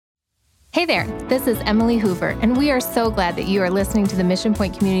Hey there, this is Emily Hoover, and we are so glad that you are listening to the Mission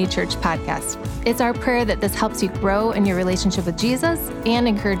Point Community Church podcast. It's our prayer that this helps you grow in your relationship with Jesus and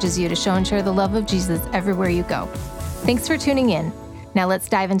encourages you to show and share the love of Jesus everywhere you go. Thanks for tuning in. Now let's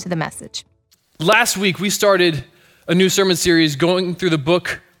dive into the message. Last week, we started a new sermon series going through the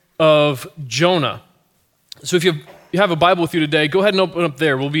book of Jonah. So if you have a Bible with you today, go ahead and open up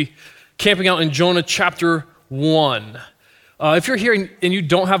there. We'll be camping out in Jonah chapter 1. If you're here and you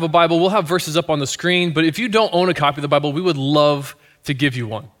don't have a Bible, we'll have verses up on the screen, but if you don't own a copy of the Bible, we would love to give you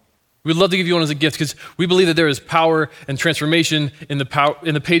one. We'd love to give you one as a gift because we believe that there is power and transformation in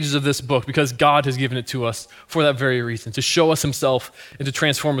the pages of this book because God has given it to us for that very reason, to show us himself and to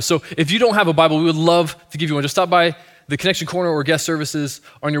transform us. So if you don't have a Bible, we would love to give you one. Just stop by the Connection Corner or guest services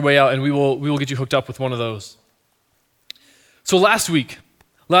on your way out and we will get you hooked up with one of those. So last week,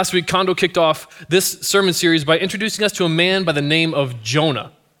 Kondo kicked off this sermon series by introducing us to a man by the name of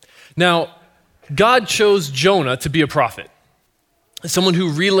Jonah. Now, God chose Jonah to be a prophet, someone who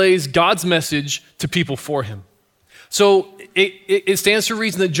relays God's message to people for him. So it stands to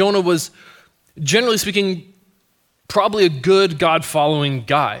reason that Jonah was, generally speaking, probably a good God-following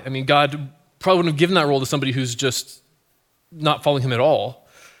guy. I mean, God probably wouldn't have given that role to somebody who's just not following him at all.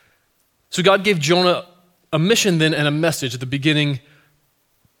 So God gave Jonah a mission then and a message at the beginning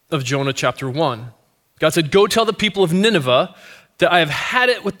of Jonah chapter 1. God said, go tell the people of Nineveh that I have had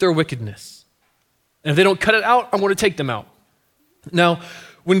it with their wickedness. And if they don't cut it out, I'm going to take them out. Now,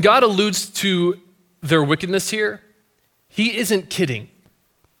 when God alludes to their wickedness here, he isn't kidding.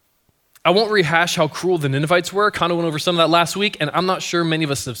 I won't rehash how cruel the Ninevites were. Kind of went over some of that last week, and I'm not sure many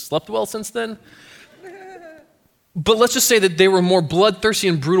of us have slept well since then. But let's just say that they were more bloodthirsty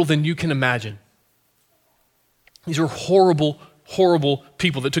and brutal than you can imagine. These were horrible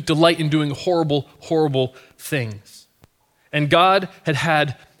people that took delight in doing horrible things. And God had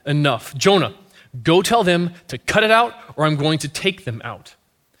had enough. Jonah, go tell them to cut it out or I'm going to take them out.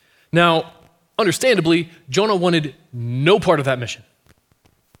 Now, understandably, Jonah wanted no part of that mission.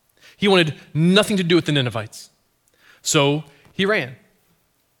 He wanted nothing to do with the Ninevites. So he ran.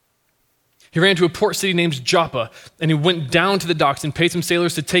 He ran to a port city named Joppa, and he went down to the docks and paid some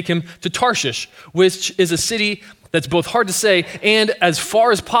sailors to take him to Tarshish, which is a city that's both hard to say and as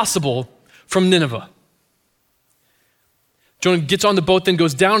far as possible from Nineveh. Jonah gets on the boat, then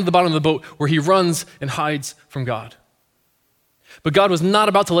goes down to the bottom of the boat where he runs and hides from God. But God was not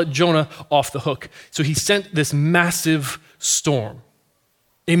about to let Jonah off the hook, so he sent this massive storm,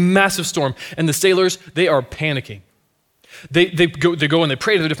 a massive storm, and the sailors, they are panicking. They go and they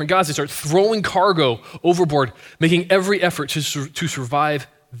pray to the different gods. They start throwing cargo overboard, making every effort to survive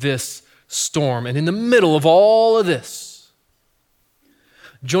this storm. And in the middle of all of this,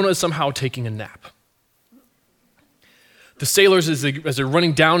 Jonah is somehow taking a nap. The sailors, as they're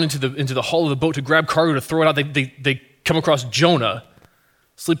running down into the hull of the boat to grab cargo to throw it out, they come across Jonah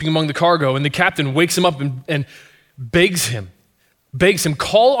sleeping among the cargo, and the captain wakes him up and begs him,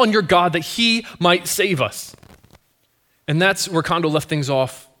 call on your God that he might save us. And that's where Kondo left things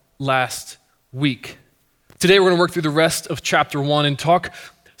off last week. Today we're going to work through the rest of chapter 1 and talk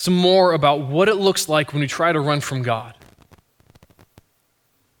some more about what it looks like when we try to run from God.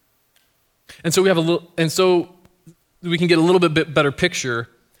 And so we can get a little bit better picture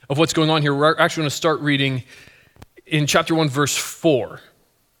of what's going on here. We're actually going to start reading in chapter 1, verse 4,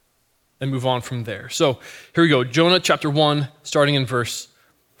 and move on from there. So here we go. Jonah chapter 1, starting in verse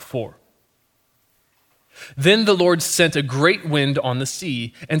 4. Then the Lord sent a great wind on the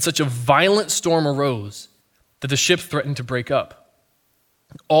sea, and such a violent storm arose that the ship threatened to break up.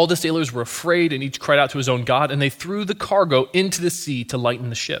 All the sailors were afraid, and each cried out to his own God, and they threw the cargo into the sea to lighten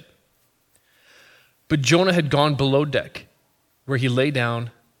the ship. But Jonah had gone below deck, where he lay down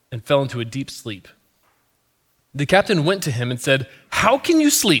and fell into a deep sleep. The captain went to him and said, "How can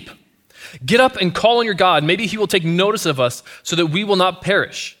you sleep? Get up and call on your God. Maybe he will take notice of us so that we will not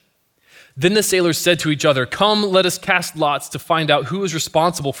perish." Then the sailors said to each other, "Come, let us cast lots to find out who is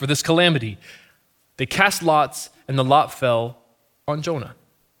responsible for this calamity." They cast lots, and the lot fell on Jonah.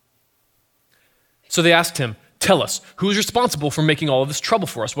 So they asked him, "Tell us, who is responsible for making all of this trouble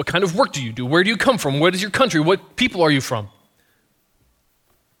for us? What kind of work do you do? Where do you come from? What is your country? What people are you from?"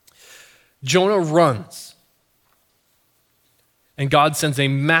 Jonah runs, and God sends a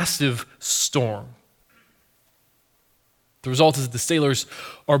massive storm. The result is that the sailors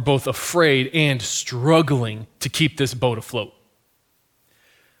are both afraid and struggling to keep this boat afloat.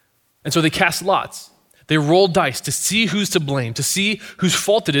 And so they cast lots. They roll dice to see who's to blame, to see whose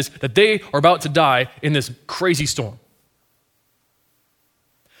fault it is that they are about to die in this crazy storm.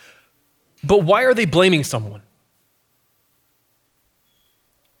 But why are they blaming someone?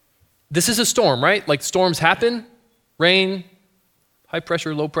 this is a storm, right? Like storms happen, rain, high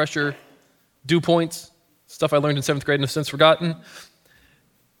pressure, low pressure, dew points, stuff I learned in 7th grade and have since forgotten.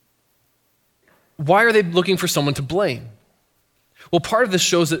 Why are they looking for someone to blame? Well, part of this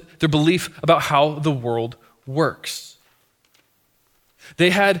shows that their belief about how the world works. They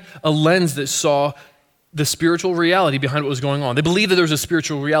had a lens that saw the spiritual reality behind what was going on. They believed that there was a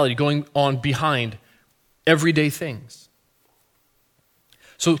spiritual reality going on behind everyday things.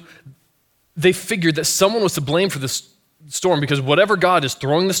 So they figured that someone was to blame for this storm because whatever God is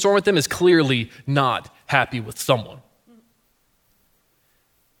throwing the storm at them is clearly not happy with someone.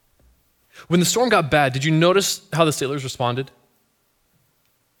 When the storm got bad, did you notice how the sailors responded?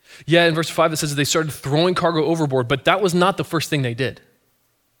 Yeah, in verse 5 it says that they started throwing cargo overboard, but that was not the first thing they did.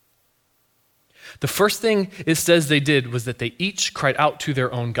 The first thing it says they did was that they each cried out to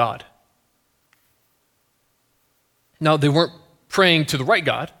their own God. Now, they weren't praying to the right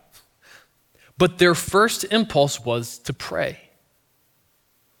God, but their first impulse was to pray.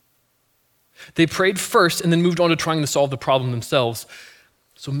 They prayed first and then moved on to trying to solve the problem themselves.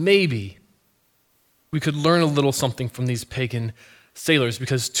 So maybe we could learn a little something from these pagan sailors,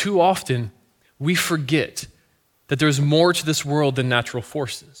 because too often we forget that there's more to this world than natural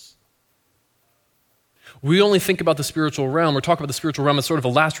forces. We only think about the spiritual realm or talk about the spiritual realm as sort of a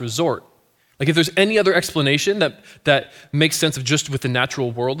last resort. Like if there's any other explanation that makes sense of just with the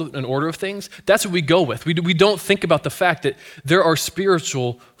natural world and order of things, that's what we go with. We don't think about the fact that there are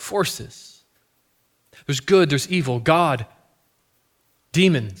spiritual forces. There's good, there's evil, God,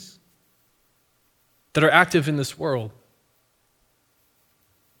 demons that are active in this world.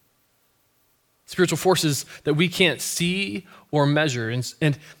 Spiritual forces that we can't see or measure.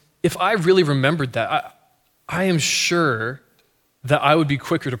 And if I really remembered that, I am sure that I would be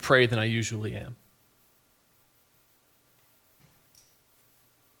quicker to pray than I usually am.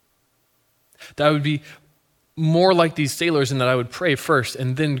 That I would be more like these sailors in that I would pray first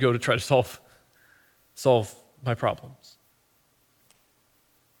and then go to try to solve my problems.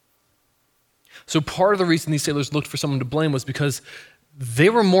 So part of the reason these sailors looked for someone to blame was because they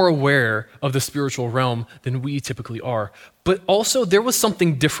were more aware of the spiritual realm than we typically are. But also there was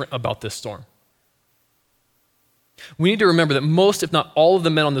something different about this storm. We need to remember that most, if not all of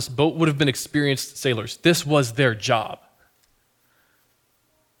the men on this boat would have been experienced sailors. This was their job.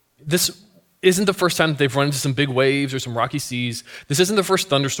 This isn't the first time that they've run into some big waves or some rocky seas. This isn't the first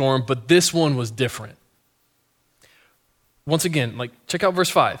thunderstorm, but this one was different. Once again, check out verse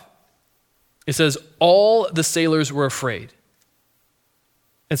 5. It says, all the sailors were afraid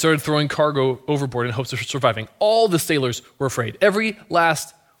and started throwing cargo overboard in hopes of surviving. All the sailors were afraid. Every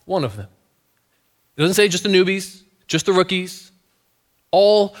last one of them. It doesn't say just the newbies, just the rookies.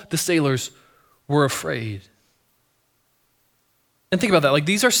 All the sailors were afraid. And think about that.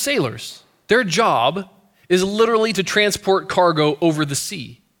 These are sailors. Their job is literally to transport cargo over the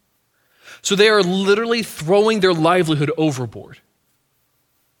sea. So they are literally throwing their livelihood overboard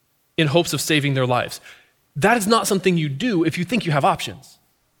in hopes of saving their lives. That is not something you do if you think you have options.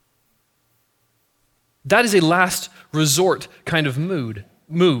 That is a last resort kind of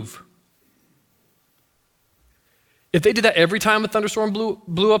move. If they did that every time a thunderstorm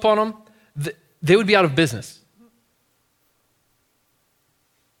blew up on them, they would be out of business.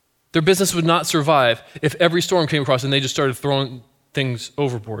 Their business would not survive if every storm came across and they just started throwing things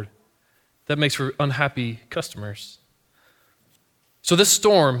overboard. That makes for unhappy customers. So this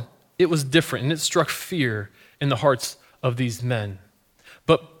storm, it was different, and it struck fear in the hearts of these men.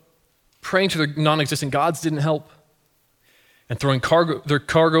 But praying to their non-existent gods didn't help, and throwing their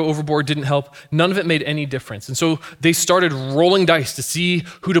cargo overboard didn't help. None of it made any difference. And so they started rolling dice to see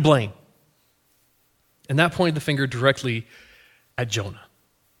who to blame. And that pointed the finger directly at Jonah.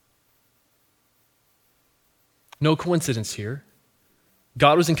 No coincidence here.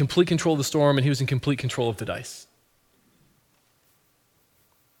 God was in complete control of the storm, and he was in complete control of the dice.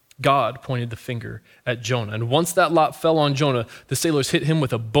 God pointed the finger at Jonah. And once that lot fell on Jonah, the sailors hit him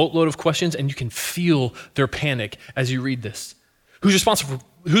with a boatload of questions, and you can feel their panic as you read this. Who's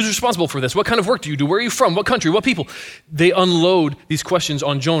responsible for this? What kind of work do you do? Where are you from? What country? What people? They unload these questions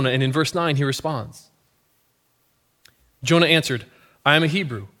on Jonah, and in verse 9, he responds. Jonah answered, I am a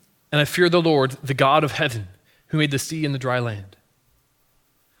Hebrew, and I fear the Lord, the God of heaven, who made the sea and the dry land.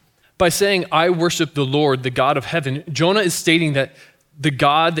 By saying, I worship the Lord, the God of heaven, Jonah is stating that the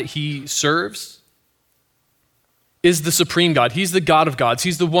God that he serves is the supreme God. He's the God of gods.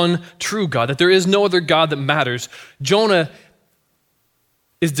 He's the one true God, that there is no other God that matters. Jonah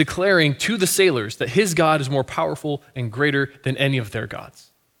is declaring to the sailors that his God is more powerful and greater than any of their gods.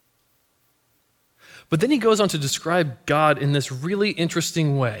 But then he goes on to describe God in this really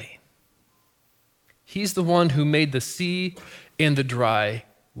interesting way. He's the one who made the sea and the dry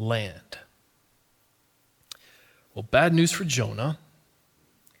land. Well, bad news for Jonah.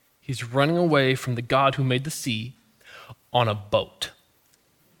 He's running away from the God who made the sea on a boat.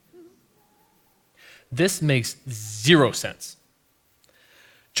 This makes zero sense.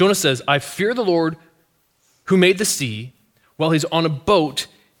 Jonah says, I fear the Lord who made the sea, while he's on a boat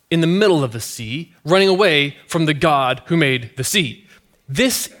in the middle of the sea, running away from the God who made the sea.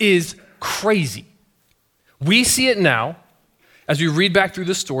 This is crazy. We see it now as we read back through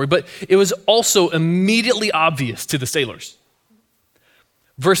the story, but it was also immediately obvious to the sailors.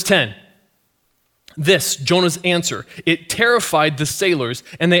 Verse 10, this, Jonah's answer, it terrified the sailors,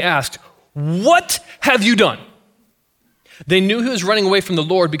 and they asked, what have you done? They knew he was running away from the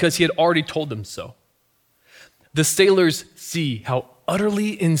Lord because he had already told them so. The sailors see how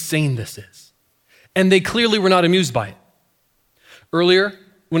utterly insane this is, and they clearly were not amused by it. Earlier,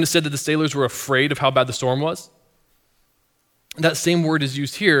 when it said that the sailors were afraid of how bad the storm was, that same word is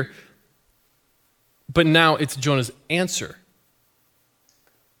used here, but now it's Jonah's answer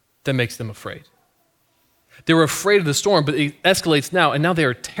that makes them afraid. They were afraid of the storm, but it escalates now, and now they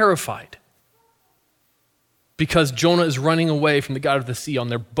are terrified because Jonah is running away from the God of the sea on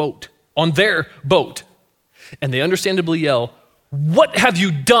their boat, and they understandably yell, what have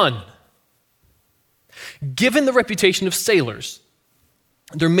you done? Given the reputation of sailors,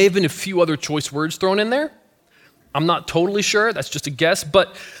 there may have been a few other choice words thrown in there. I'm not totally sure, that's just a guess,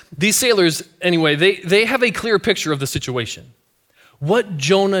 but these sailors, anyway, they have a clear picture of the situation. What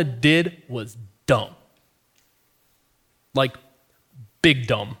Jonah did was dumb. Like, big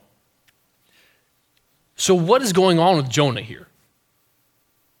dumb. So what is going on with Jonah here?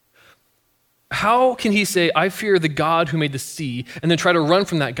 How can he say, I fear the God who made the sea, and then try to run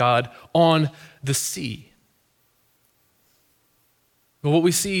from that God on the sea? Well, what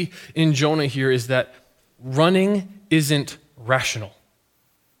we see in Jonah here is that running isn't rational.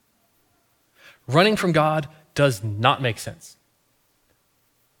 Running from God does not make sense.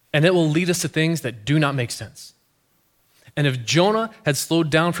 And it will lead us to things that do not make sense. And if Jonah had slowed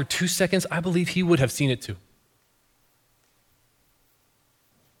down for 2 seconds, I believe he would have seen it too.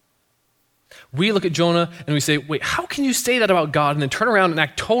 We look at Jonah and we say, wait, how can you say that about God and then turn around and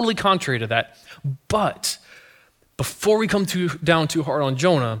act totally contrary to that? But before we come down too hard on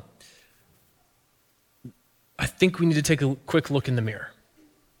Jonah, I think we need to take a quick look in the mirror.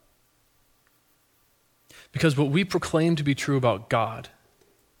 Because what we proclaim to be true about God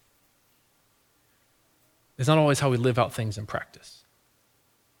is not always how we live out things in practice.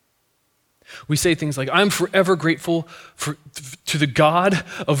 We say things like, I'm forever grateful to the God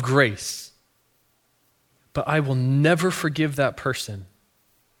of grace, but I will never forgive that person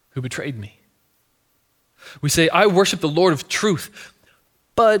who betrayed me. We say, I worship the Lord of truth,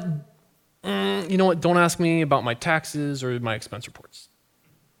 but you know what? Don't ask me about my taxes or my expense reports.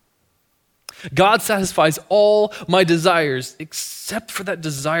 God satisfies all my desires except for that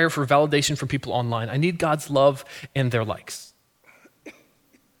desire for validation from people online. I need God's love and their likes.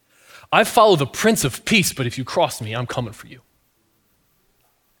 I follow the Prince of Peace, but if you cross me, I'm coming for you.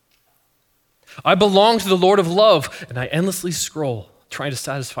 I belong to the Lord of love, and I endlessly scroll trying to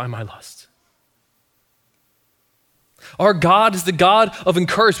satisfy my lust. Our God is the God of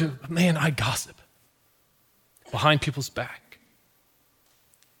encouragement, but man, I gossip behind people's back.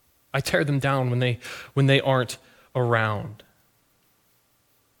 I tear them down when they aren't around.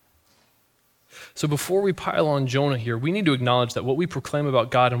 So before we pile on Jonah here, we need to acknowledge that what we proclaim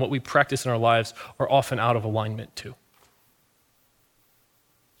about God and what we practice in our lives are often out of alignment too.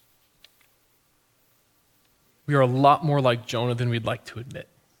 We are a lot more like Jonah than we'd like to admit.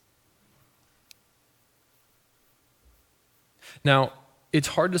 Now, it's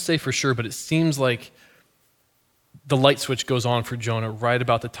hard to say for sure, but it seems like the light switch goes on for Jonah right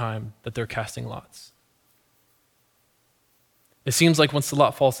about the time that they're casting lots. It seems like once the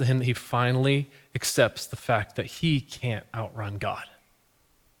lot falls to him that he finally accepts the fact that he can't outrun God.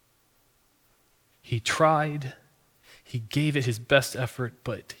 He tried, he gave it his best effort,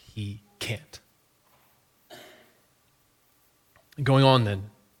 but he can't. Going on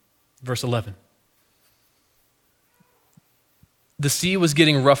then, verse 11. The sea was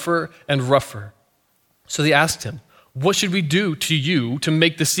getting rougher and rougher, so they asked him, what should we do to you to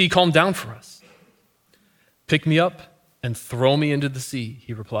make the sea calm down for us? Pick me up and throw me into the sea,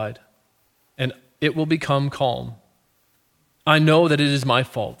 he replied, and it will become calm. I know that it is my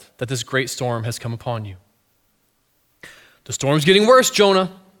fault that this great storm has come upon you. The storm's getting worse,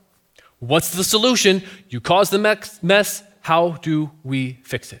 Jonah. What's the solution? You caused the mess. How do we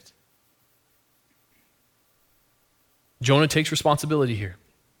fix it? Jonah takes responsibility here.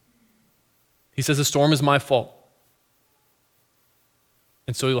 He says the storm is my fault.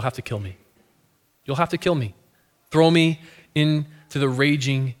 And so you'll have to kill me. You'll have to kill me. Throw me into the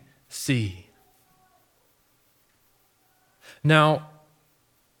raging sea. Now,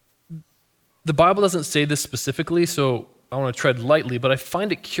 the Bible doesn't say this specifically, so I want to tread lightly, but I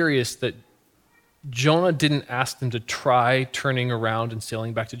find it curious that Jonah didn't ask them to try turning around and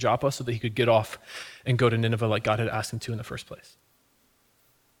sailing back to Joppa so that he could get off and go to Nineveh like God had asked him to in the first place.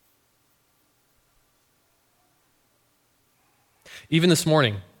 Even this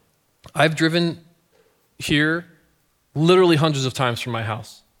morning, I've driven here literally hundreds of times from my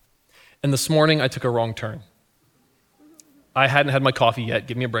house. And this morning, I took a wrong turn. I hadn't had my coffee yet.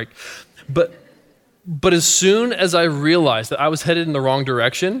 Give me a break. But as soon as I realized that I was headed in the wrong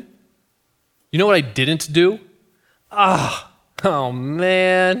direction, you know what I didn't do? Oh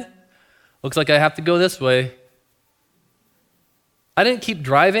man. Looks like I have to go this way. I didn't keep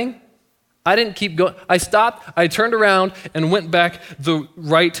driving. I didn't keep going. I stopped, I turned around, and went back the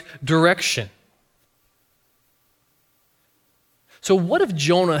right direction. So what if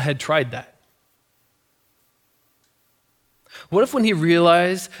Jonah had tried that? What if when he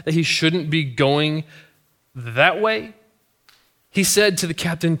realized that he shouldn't be going that way, he said to the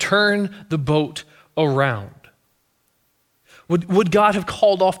captain, turn the boat around? Would God have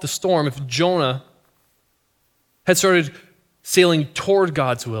called off the storm if Jonah had started sailing toward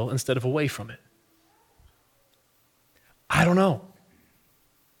God's will instead of away from it? I don't know.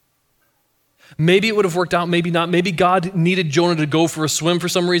 Maybe it would have worked out, maybe not. Maybe God needed Jonah to go for a swim for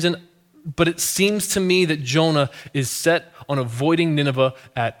some reason, but it seems to me that Jonah is set on avoiding Nineveh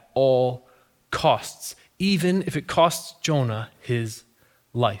at all costs, even if it costs Jonah his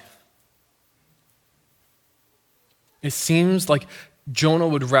life. It seems like Jonah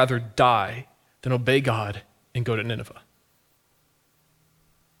would rather die than obey God and go to Nineveh.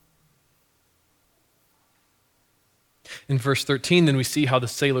 In verse 13, then we see how the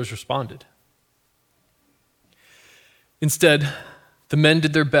sailors responded. Instead, the men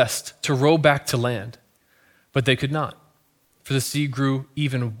did their best to row back to land, but they could not, for the sea grew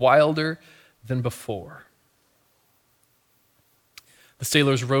even wilder than before. The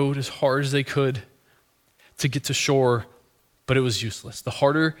sailors rowed as hard as they could to get to shore, but it was useless. The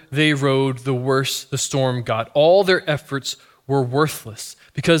harder they rowed, the worse the storm got. All their efforts were worthless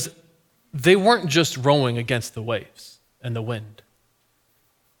because they weren't just rowing against the waves and the wind.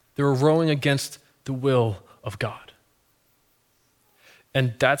 They were rowing against the will of God.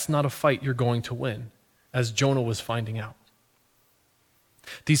 And that's not a fight you're going to win, as Jonah was finding out.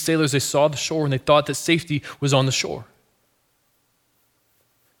 These sailors, they saw the shore and they thought that safety was on the shore.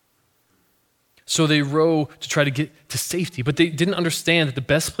 So they row to try to get to safety, but they didn't understand that the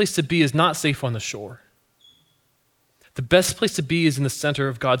best place to be is not safe on the shore. The best place to be is in the center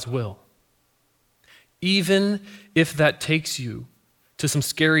of God's will, even if that takes you to some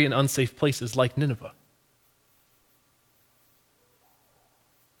scary and unsafe places like Nineveh.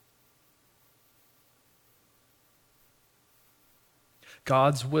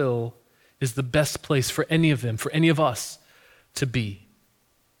 God's will is the best place for any of them, for any of us to be.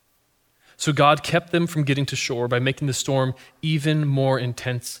 So God kept them from getting to shore by making the storm even more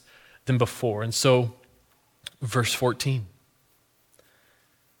intense than before. And so, verse 14.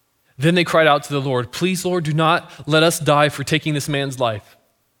 Then they cried out to the Lord, "Please, Lord, do not let us die for taking this man's life.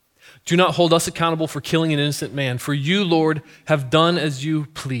 Do not hold us accountable for killing an innocent man, for you, Lord, have done as you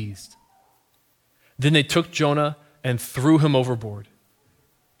pleased." Then they took Jonah and threw him overboard,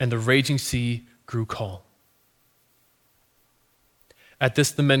 and the raging sea grew calm. At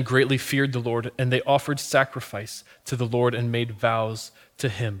this, the men greatly feared the Lord, and they offered sacrifice to the Lord and made vows to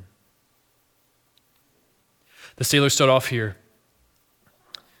him. The sailors start off here,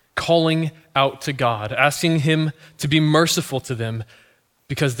 calling out to God, asking him to be merciful to them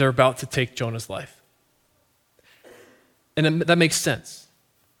because they're about to take Jonah's life. And that makes sense.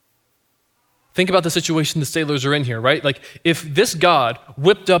 Think about the situation the sailors are in here, right? Like, if this God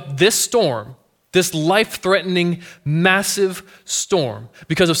whipped up this storm, this life-threatening, massive storm,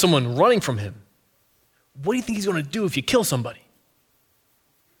 because of someone running from him, what do you think he's going to do if you kill somebody?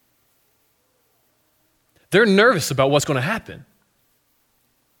 They're nervous about what's going to happen.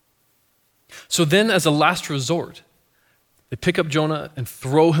 So then, as a last resort, they pick up Jonah and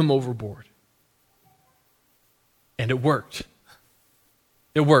throw him overboard. And it worked.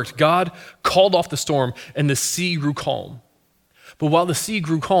 It worked. God called off the storm, and the sea grew calm. But while the sea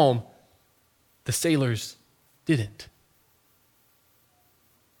grew calm, the sailors didn't.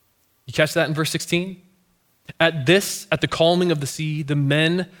 You catch that in verse 16? At the calming of the sea, the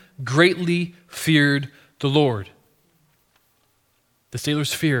men greatly feared the Lord. The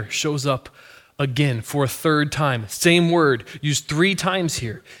sailors' fear shows up again for a third time. Same word, used 3 times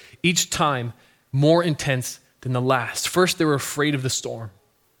here. Each time more intense than the last. First, they were afraid of the storm.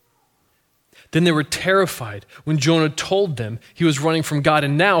 Then they were terrified when Jonah told them he was running from God.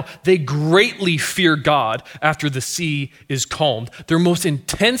 And now they greatly fear God after the sea is calmed. Their most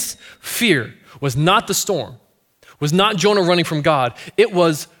intense fear was not the storm, was not Jonah running from God. It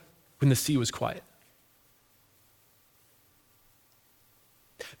was when the sea was quiet.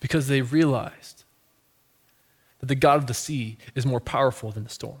 Because they realized that the God of the sea is more powerful than the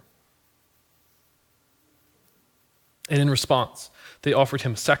storm. And in response, they offered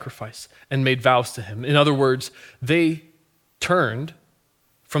him a sacrifice and made vows to him. In other words, they turned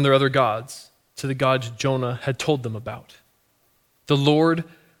from their other gods to the God Jonah had told them about. The Lord,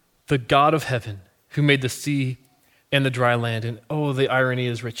 the God of heaven, who made the sea and the dry land. And oh, the irony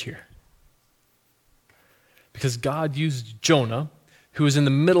is rich here. Because God used Jonah, who was in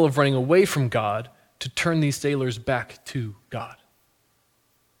the middle of running away from God, to turn these sailors back to God.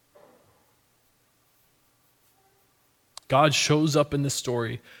 God shows up in this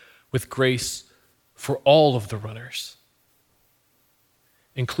story with grace for all of the runners,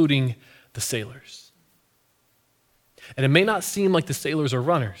 including the sailors. And it may not seem like the sailors are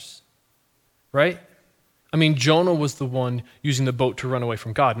runners, right? I mean, Jonah was the one using the boat to run away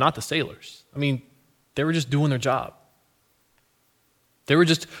from God, not the sailors. I mean, they were just doing their job. They were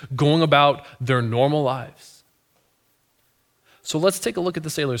just going about their normal lives. So let's take a look at the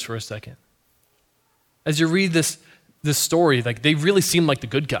sailors for a second. As you read this story, like, they really seem like the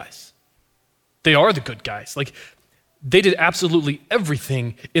good guys. They are the good guys. Like, they did absolutely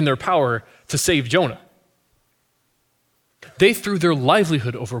everything in their power to save Jonah. They threw their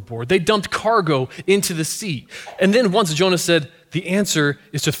livelihood overboard. They dumped cargo into the sea. And then once Jonah said, the answer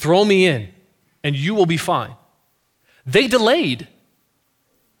is to throw me in and you will be fine, they delayed.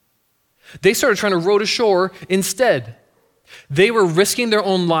 They started trying to row to shore instead. They were risking their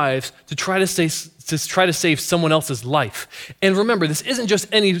own lives to try to save someone else's life. And remember, this isn't just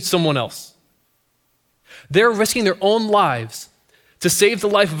any someone else. They're risking their own lives to save the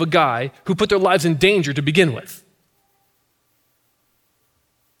life of a guy who put their lives in danger to begin with.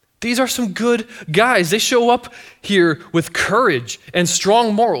 These are some good guys. They show up here with courage and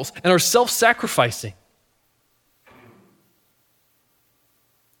strong morals and are self-sacrificing.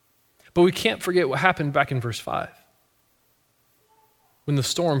 But we can't forget what happened back in verse 5. When the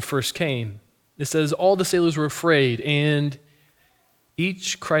storm first came, it says, all the sailors were afraid, and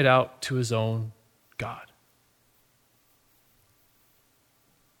each cried out to his own God.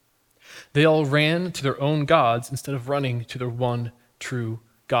 They all ran to their own gods instead of running to their one true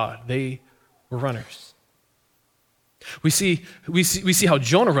God. They were runners. We see how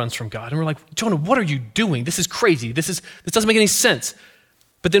Jonah runs from God, and we're like, Jonah, what are you doing? This is crazy. This doesn't make any sense.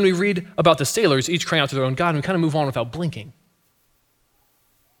 But then we read about the sailors, each crying out to their own God, and we kind of move on without blinking.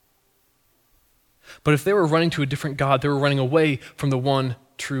 But if they were running to a different God, they were running away from the one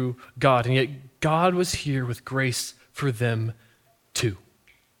true God. And yet God was here with grace for them too.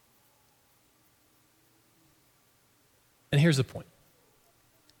 And here's the point.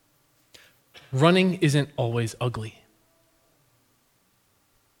 Running isn't always ugly.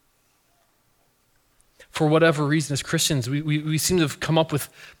 For whatever reason, as Christians, we seem to have come up with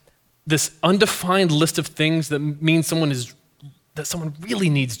this undefined list of things that mean that someone really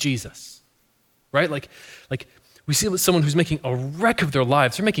needs Jesus, right? Like we see someone who's making a wreck of their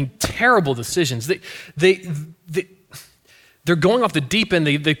lives. They're making terrible decisions. They're going off the deep end.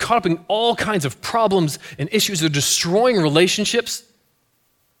 They're caught up in all kinds of problems and issues. They're destroying relationships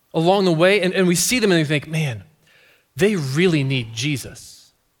along the way. And we see them and we think, man, they really need Jesus.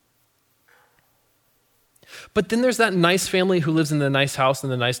 But then there's that nice family who lives in the nice house in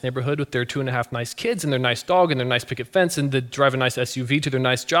the nice neighborhood with their 2.5 nice kids and their nice dog and their nice picket fence, and they drive a nice SUV to their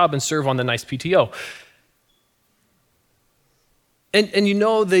nice job and serve on the nice PTO. And you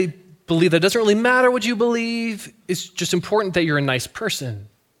know they believe that it doesn't really matter what you believe. It's just important that you're a nice person.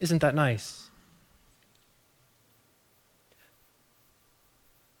 Isn't that nice?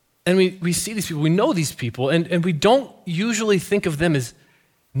 And we see these people, we know these people, and we don't usually think of them as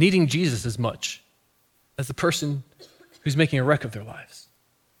needing Jesus as much as the person who's making a wreck of their lives.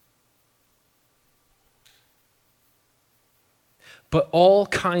 But all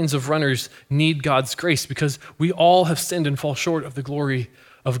kinds of runners need God's grace because we all have sinned and fall short of the glory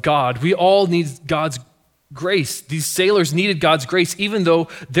of God. We all need God's grace. These sailors needed God's grace even though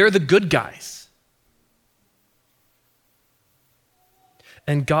they're the good guys.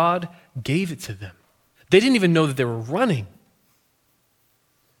 And God gave it to them. They didn't even know that they were running.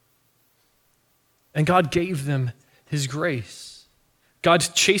 And God gave them his grace. God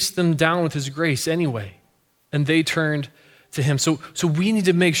chased them down with his grace anyway, and they turned to him. So we need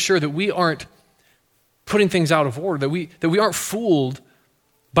to make sure that we aren't putting things out of order, that we aren't fooled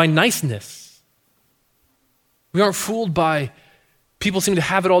by niceness. We aren't fooled by people seem to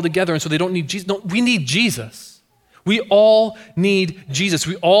have it all together and so they don't need Jesus. No, we need Jesus. We all need Jesus.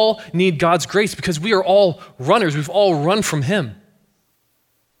 We all need God's grace because we are all runners. We've all run from him.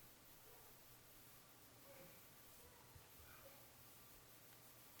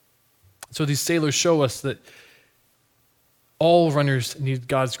 So these sailors show us that all runners need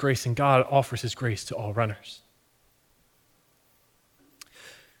God's grace, and God offers his grace to all runners.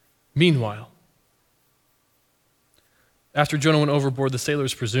 Meanwhile, after Jonah went overboard, the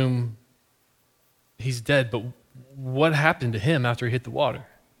sailors presume he's dead, but what happened to him after he hit the water?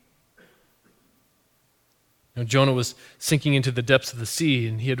 Jonah was sinking into the depths of the sea,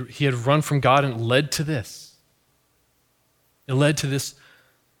 and he had run from God, and it led to this. It led to this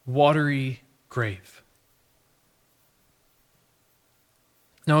watery grave.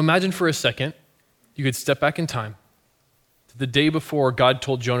 Now imagine for a second you could step back in time to the day before God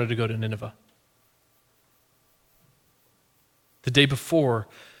told Jonah to go to Nineveh. The day before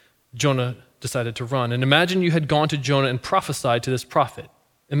Jonah decided to run. And imagine you had gone to Jonah and prophesied to this prophet.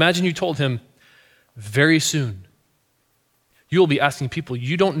 Imagine you told him, very soon, you will be asking people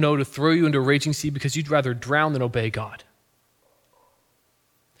you don't know to throw you into a raging sea because you'd rather drown than obey God.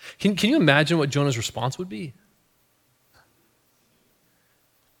 Can you imagine what Jonah's response would be?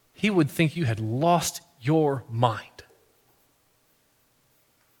 He would think you had lost your mind.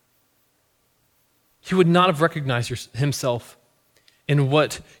 He would not have recognized himself in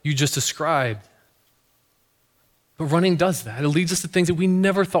what you just described. But running does that. It leads us to things that we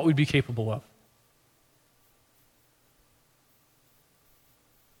never thought we'd be capable of.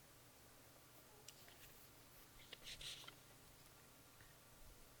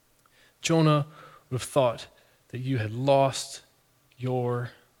 Jonah would have thought that you had lost your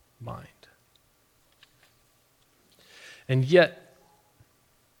mind. And yet,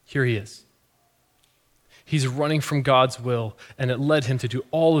 here he is. He's running from God's will, and it led him to do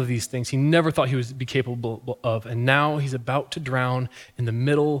all of these things he never thought he would be capable of, and now he's about to drown in the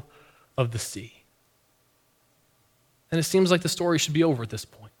middle of the sea. And it seems like the story should be over at this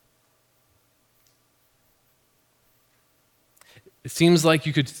point. It seems like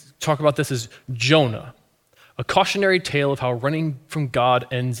you could talk about this as Jonah, a cautionary tale of how running from God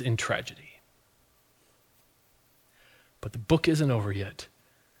ends in tragedy. But the book isn't over yet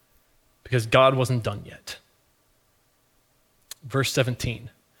because God wasn't done yet. Verse 17.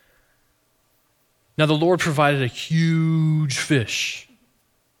 Now the Lord provided a huge fish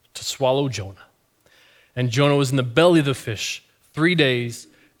to swallow Jonah. And Jonah was in the belly of the fish 3 days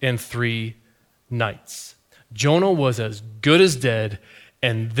and 3 nights. Jonah was as good as dead,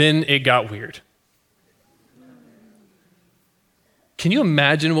 and then it got weird. Can you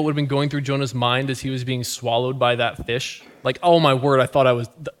imagine what would have been going through Jonah's mind as he was being swallowed by that fish? Like, oh my word, I thought I was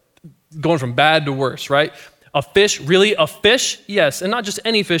going from bad to worse, right? A fish, really a fish? Yes, and not just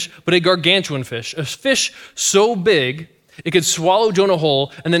any fish, but a gargantuan fish. A fish so big, it could swallow Jonah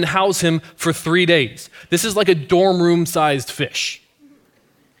whole and then house him for 3 days. This is like a dorm room-sized fish.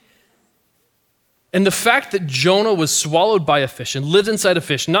 And the fact that Jonah was swallowed by a fish and lived inside a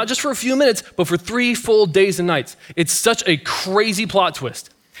fish, not just for a few minutes, but for 3 full days and nights, it's such a crazy plot twist.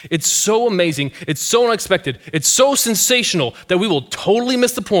 It's so amazing. It's so unexpected. It's so sensational that we will totally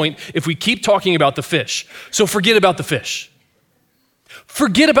miss the point if we keep talking about the fish. So forget about the fish.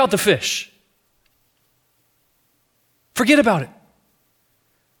 Forget about the fish. Forget about it.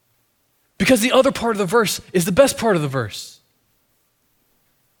 Because the other part of the verse is the best part of the verse.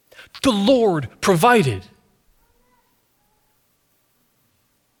 The Lord provided.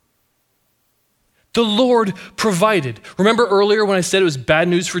 The Lord provided. Remember earlier when I said it was bad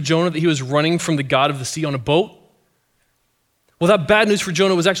news for Jonah that he was running from the God of the sea on a boat? Well, that bad news for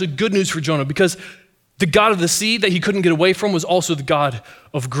Jonah was actually good news for Jonah because the God of the sea that he couldn't get away from was also the God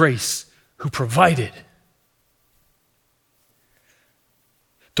of grace who provided.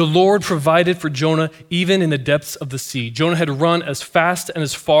 The Lord provided for Jonah even in the depths of the sea. Jonah had run as fast and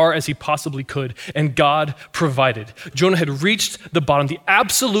as far as he possibly could, and God provided. Jonah had reached the bottom, the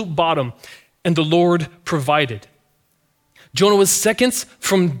absolute bottom, and the Lord provided. Jonah was seconds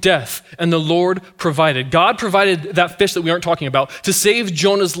from death, and the Lord provided. God provided that fish that we aren't talking about to save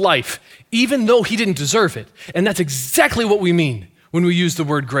Jonah's life, even though he didn't deserve it. And that's exactly what we mean when we use the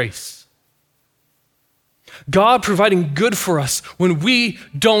word grace. God providing good for us when we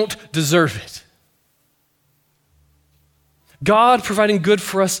don't deserve it. God providing good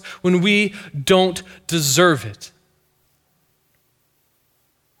for us when we don't deserve it.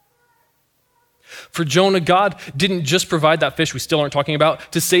 For Jonah, God didn't just provide that fish we still aren't talking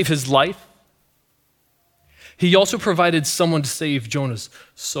about to save his life. He also provided someone to save Jonah's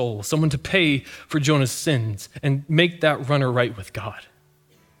soul, someone to pay for Jonah's sins and make that runner right with God.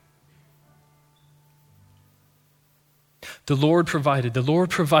 The Lord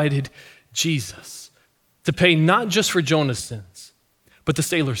provided Jesus to pay not just for Jonah's sins, but the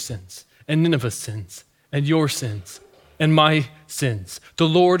sailor's sins and Nineveh's sins and your sins and my sins. The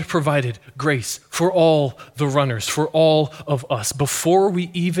Lord provided grace for all the runners, for all of us, before we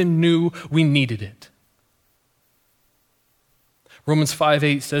even knew we needed it. Romans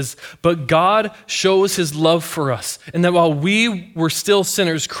 5:8 says, "But God shows his love for us, and that while we were still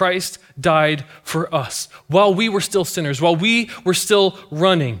sinners, Christ died for us." While we were still sinners, while we were still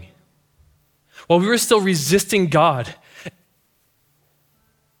running, while we were still resisting God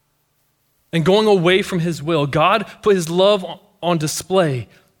and going away from his will, God put his love on display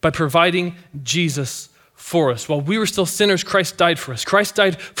by providing Jesus for us. While we were still sinners, Christ died for us. Christ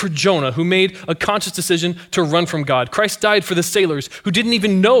died for Jonah, who made a conscious decision to run from God. Christ died for the sailors who didn't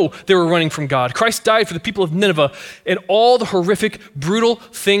even know they were running from God. Christ died for the people of Nineveh and all the horrific, brutal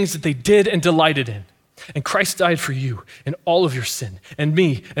things that they did and delighted in. And Christ died for you and all of your sin, and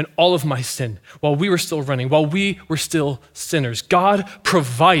me and all of my sin, while we were still running, while we were still sinners. God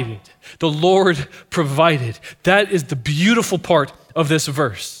provided. The Lord provided. That is the beautiful part of this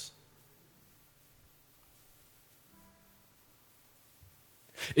verse.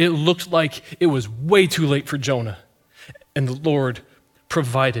 It looked like it was way too late for Jonah, and the Lord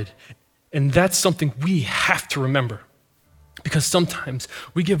provided. And that's something we have to remember, because sometimes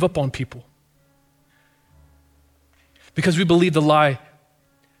we give up on people because we believe the lie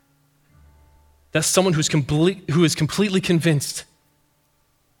that someone who is completely convinced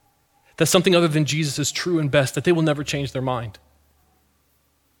that something other than Jesus is true and best, that they will never change their mind.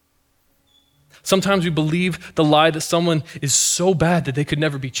 Sometimes we believe the lie that someone is so bad that they could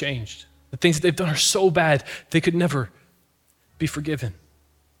never be changed. The things that they've done are so bad they could never be forgiven.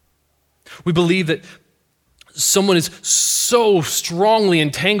 We believe that someone is so strongly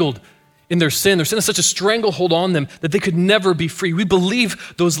entangled in their sin is such a stranglehold on them that they could never be free. We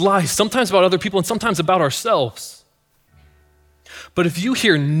believe those lies, sometimes about other people and sometimes about ourselves. But if you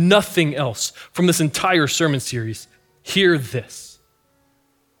hear nothing else from this entire sermon series, hear this.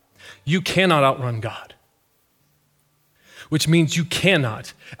 You cannot outrun God, which means you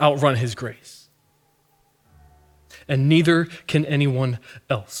cannot outrun his grace. And neither can anyone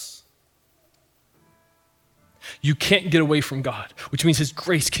else. You can't get away from God, which means his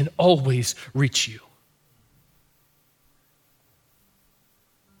grace can always reach you.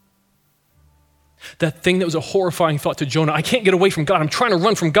 That thing that was a horrifying thought to Jonah, I can't get away from God, I'm trying to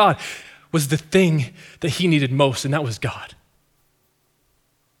run from God, was the thing that he needed most, and that was God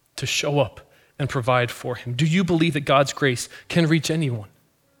to show up and provide for him. Do you believe that God's grace can reach anyone?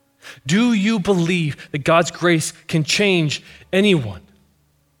 Do you believe that God's grace can change anyone?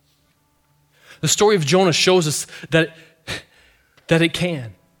 The story of Jonah shows us that it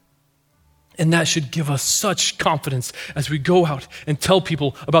can. And that should give us such confidence as we go out and tell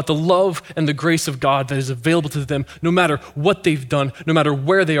people about the love and the grace of God that is available to them no matter what they've done, no matter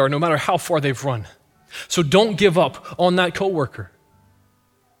where they are, no matter how far they've run. So don't give up on that coworker.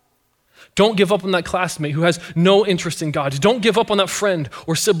 Don't give up on that classmate who has no interest in God. Don't give up on that friend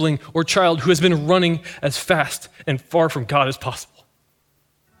or sibling or child who has been running as fast and far from God as possible.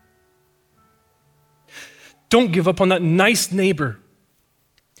 Don't give up on that nice neighbor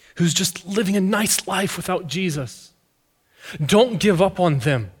who's just living a nice life without Jesus. Don't give up on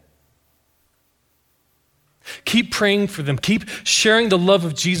them. Keep praying for them. Keep sharing the love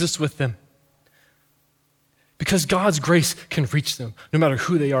of Jesus with them. Because God's grace can reach them no matter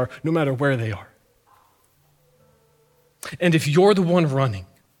who they are, no matter where they are. And if you're the one running,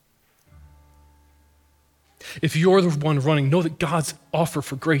 know that God's offer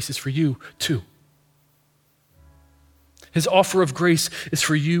for grace is for you too. His offer of grace is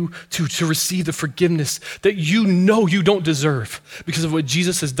for you to receive the forgiveness that you know you don't deserve because of what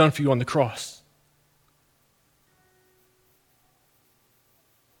Jesus has done for you on the cross.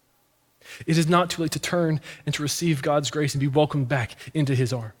 It is not too late to turn and to receive God's grace and be welcomed back into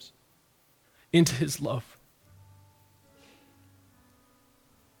his arms, into his love.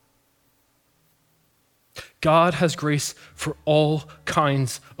 God has grace for all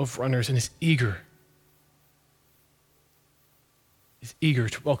kinds of runners and is eager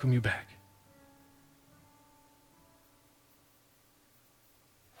to welcome you back.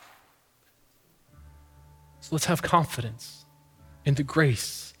 So let's have confidence in the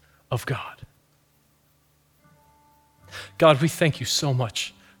grace of God. God, we thank you so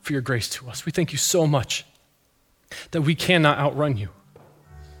much for your grace to us. We thank you so much that we cannot outrun you,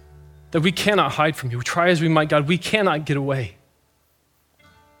 that we cannot hide from you. Try as we might, God, we cannot get away.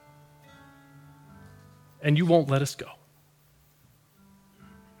 And you won't let us go.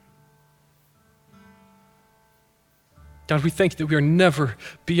 God, we thank you that we are never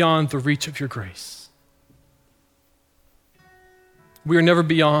beyond the reach of your grace. We are never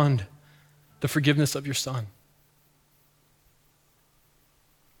beyond the forgiveness of your Son.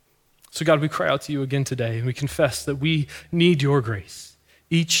 So God, we cry out to you again today, and we confess that we need your grace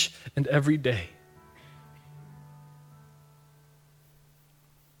each and every day.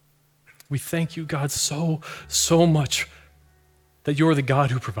 We thank you, God, so much that you're the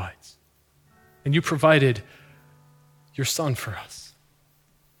God who provides. And you provided your Son for us.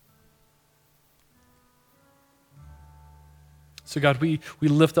 So God, we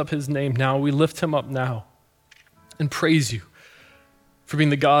lift up his name now. We lift him up now and praise you for being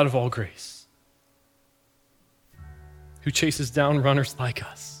the God of all grace, who chases down runners like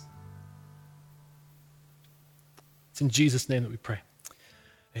us. It's in Jesus' name that we pray.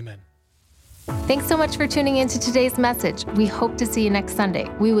 Amen. Thanks so much for tuning into today's message. We hope to see you next Sunday.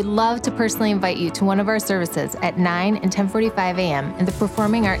 We would love to personally invite you to one of our services at 9 and 10:45 a.m. in the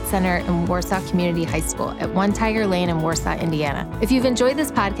Performing Arts Center in Warsaw Community High School at 1 Tiger Lane in Warsaw, Indiana. If you've enjoyed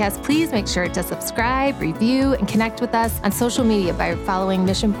this podcast, please make sure to subscribe, review, and connect with us on social media by following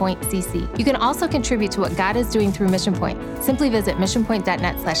Mission Point CC. You can also contribute to what God is doing through Mission Point. Simply visit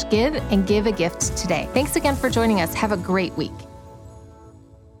missionpoint.net/give and give a gift today. Thanks again for joining us. Have a great week.